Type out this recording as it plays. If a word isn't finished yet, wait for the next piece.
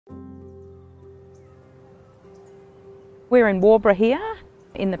We're in Waubra here,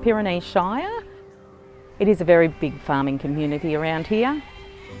 in the Pyrenees Shire. It is a very big farming community around here.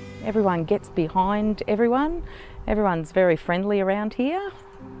 Everyone gets behind everyone. Everyone's very friendly around here.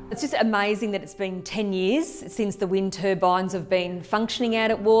 It's just amazing that it's been 10 years since the wind turbines have been functioning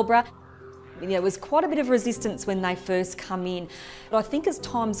out at Waubra. There was quite a bit of resistance when they first come in. But I think as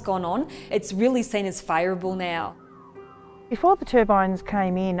time's gone on, it's really seen as favourable now. Before the turbines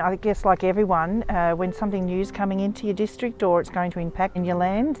came in, I guess like everyone, when something new is coming into your district or it's going to impact in your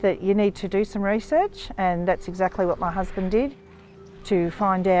land, that you need to do some research, and that's exactly what my husband did, to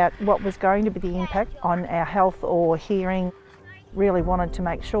find out what was going to be the impact on our health or hearing. Really wanted to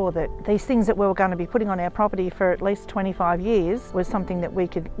make sure that these things that we were going to be putting on our property for at least 25 years was something that we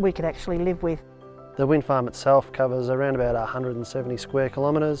could actually live with. The wind farm itself covers around about 170 square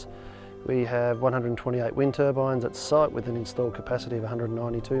kilometres. We have 128 wind turbines at site with an installed capacity of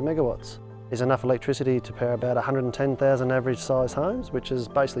 192 megawatts. There's enough electricity to power about 110,000 average size homes, which is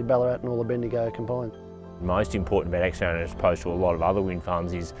basically Ballarat and all of Bendigo combined. Most important about ACCIONA as opposed to a lot of other wind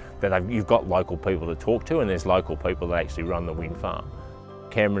farms is that you've got local people to talk to, and there's local people that actually run the wind farm.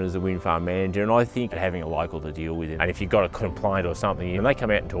 Cameron is the wind farm manager, and I think having a local to deal with it, and if you've got a complaint or something, they come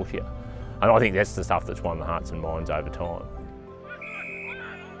out and talk to you. And I think that's the stuff that's won the hearts and minds over time.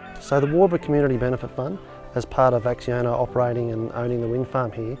 So the Waubra Community Benefit Fund, as part of ACCIONA operating and owning the wind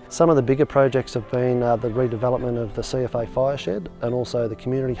farm here, some of the bigger projects have been the redevelopment of the CFA fire shed and also the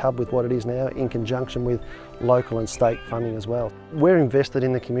community hub with what it is now, in conjunction with local and state funding as well. We're invested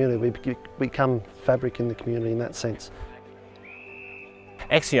in the community, we become fabric in the community in that sense.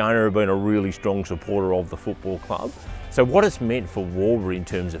 ACCIONA have been a really strong supporter of the football club. So what it's meant for Waubra in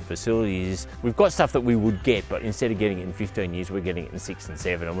terms of facilities is we've got stuff that we would get, but instead of getting it in 15 years, we're getting it in 6 and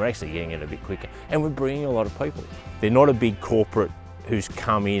 7, and we're actually getting it a bit quicker. And we're bringing a lot of people. They're not a big corporate who's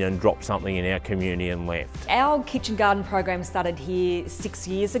come in and dropped something in our community and left. Our kitchen garden program started here 6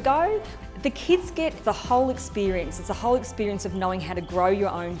 years ago. The kids get the whole experience. It's a whole experience of knowing how to grow your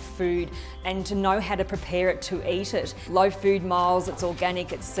own food and to know how to prepare it to eat it. Low food miles, it's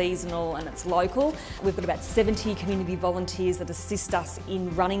organic, it's seasonal and it's local. We've got about 70 community volunteers that assist us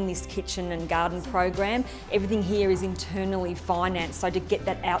in running this kitchen and garden program. Everything here is internally financed, so to get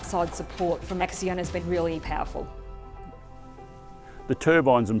that outside support from ACCIONA has been really powerful. The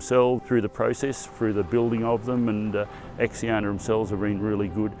turbines themselves, through the process, through the building of them, and ACCIONA themselves have been really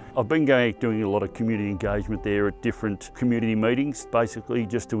good. I've been doing a lot of community engagement there at different community meetings, basically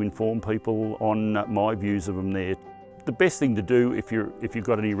just to inform people on my views of them there. The best thing to do if you've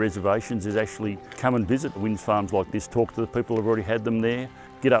got any reservations is actually come and visit wind farms like this, talk to the people who've already had them there,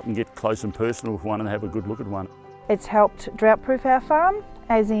 get up and get close and personal with one and have a good look at one. It's helped drought-proof our farm,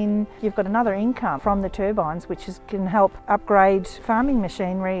 as in you've got another income from the turbines, which can help upgrade farming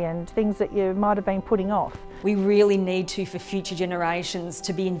machinery and things that you might have been putting off. We really need to, for future generations,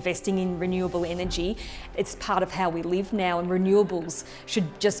 to be investing in renewable energy. It's part of how we live now, and renewables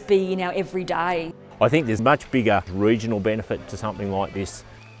should just be in our everyday. I think there's much bigger regional benefit to something like this.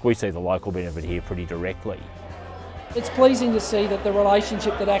 We see the local benefit here pretty directly. It's pleasing to see that the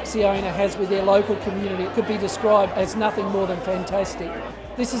relationship that ACCIONA has with their local community could be described as nothing more than fantastic.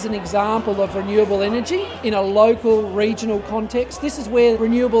 This is an example of renewable energy in a local, regional context. This is where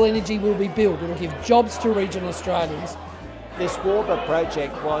renewable energy will be built. It will give jobs to regional Australians. This Waubra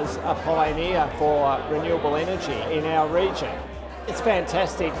project was a pioneer for renewable energy in our region. It's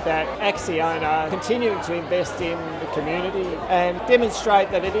fantastic that ACCIONA are continuing to invest in the community and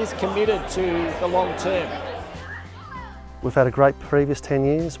demonstrate that it is committed to the long term. We've had a great previous 10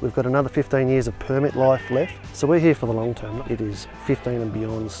 years, we've got another 15 years of permit life left, so we're here for the long term. It is 15 and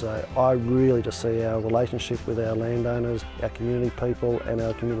beyond, so I really just see our relationship with our landowners, our community people and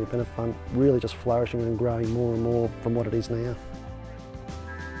our community benefit fund really just flourishing and growing more and more from what it is now.